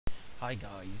Hi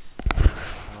guys,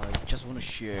 I just want to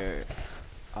share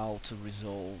how to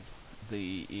resolve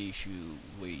the issue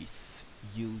with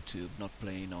YouTube not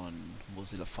playing on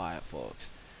Mozilla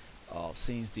Firefox.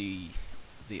 Since the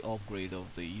upgrade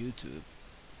of the YouTube,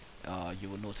 you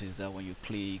will notice that when you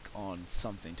click on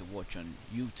something to watch on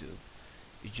YouTube,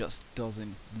 it just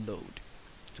doesn't load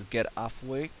to get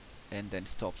halfway and then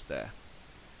stops there.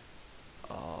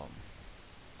 Um,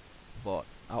 but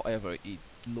however, it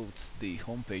loads the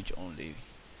home page only.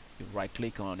 You right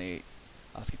click on it,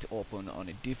 ask it to open on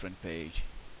a different page.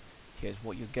 Here's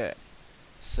what you get.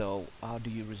 So how do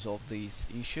you resolve this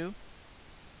issue?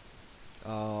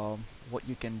 What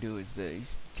you can do is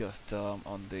this, just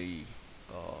on the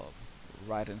uh,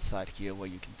 right hand side here where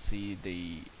you can see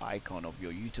the icon of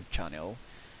your YouTube channel,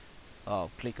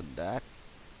 click on that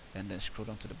and then scroll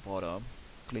down to the bottom,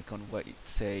 click on where it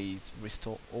says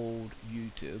restore old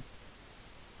YouTube,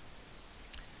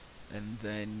 and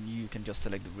then you can just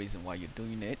select the reason why you're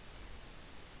doing it.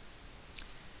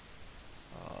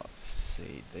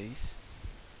 Say this,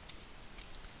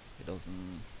 it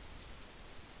doesn't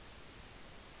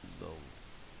load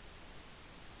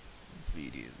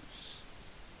videos.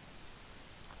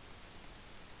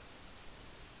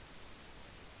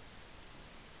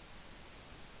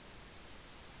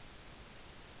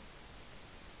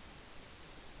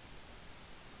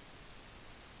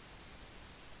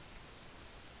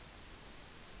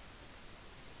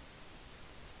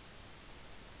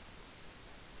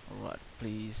 Alright,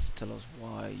 please tell us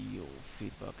why your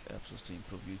feedback helps us to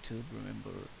improve YouTube. Remember,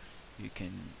 you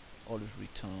can always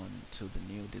return to the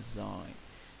new design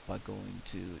by going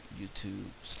to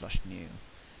YouTube/new.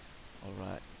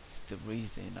 Alright, it's the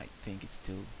reason I think it's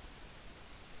still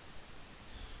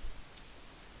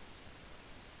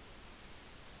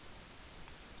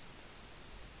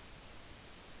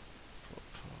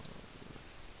proper.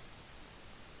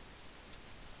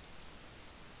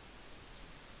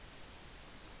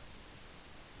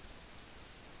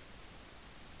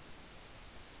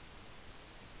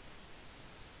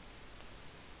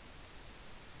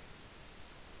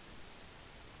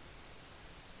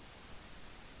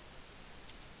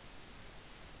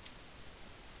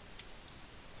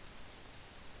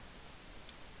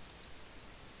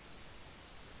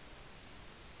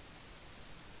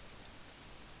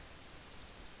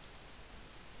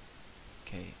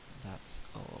 Okay, that's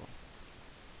all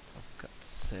I've got to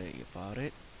say about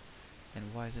it. And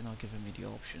why is it not giving me the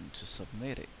option to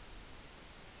submit it?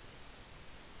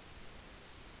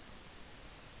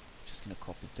 Just gonna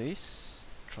copy this,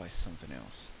 try something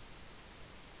else.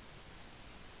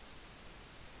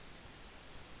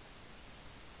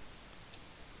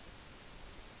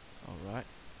 Alright,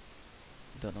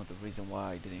 don't know the reason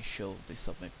why I didn't show the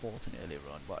submit button earlier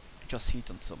on, but just hit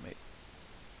on submit.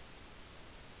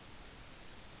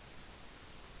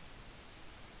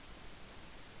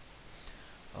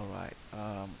 Alright,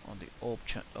 on the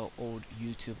old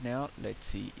YouTube now, let's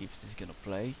see if this is gonna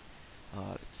play.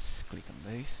 Let's click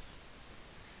on this,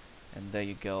 and there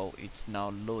you go, it's now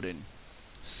loading.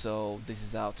 So this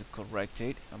is how to correct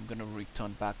it. I'm gonna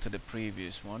return back to the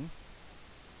previous one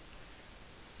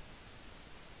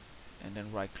and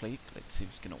then right click. Let's see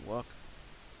if it's gonna work.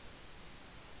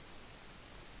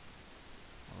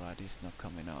 Alright, it's not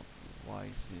coming up. Why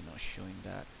is it not showing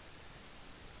that?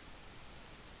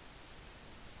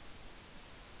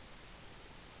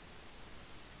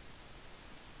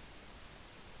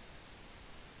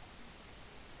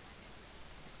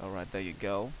 Alright, there you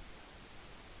go,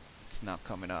 it's not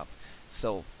coming up.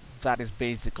 So that is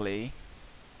basically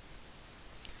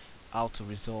how to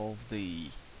resolve the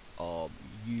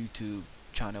YouTube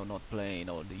channel not playing,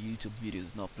 or the YouTube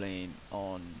videos not playing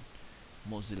on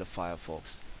Mozilla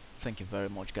Firefox. Thank you very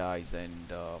much guys,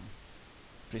 and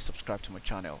please subscribe to my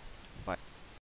channel. Bye.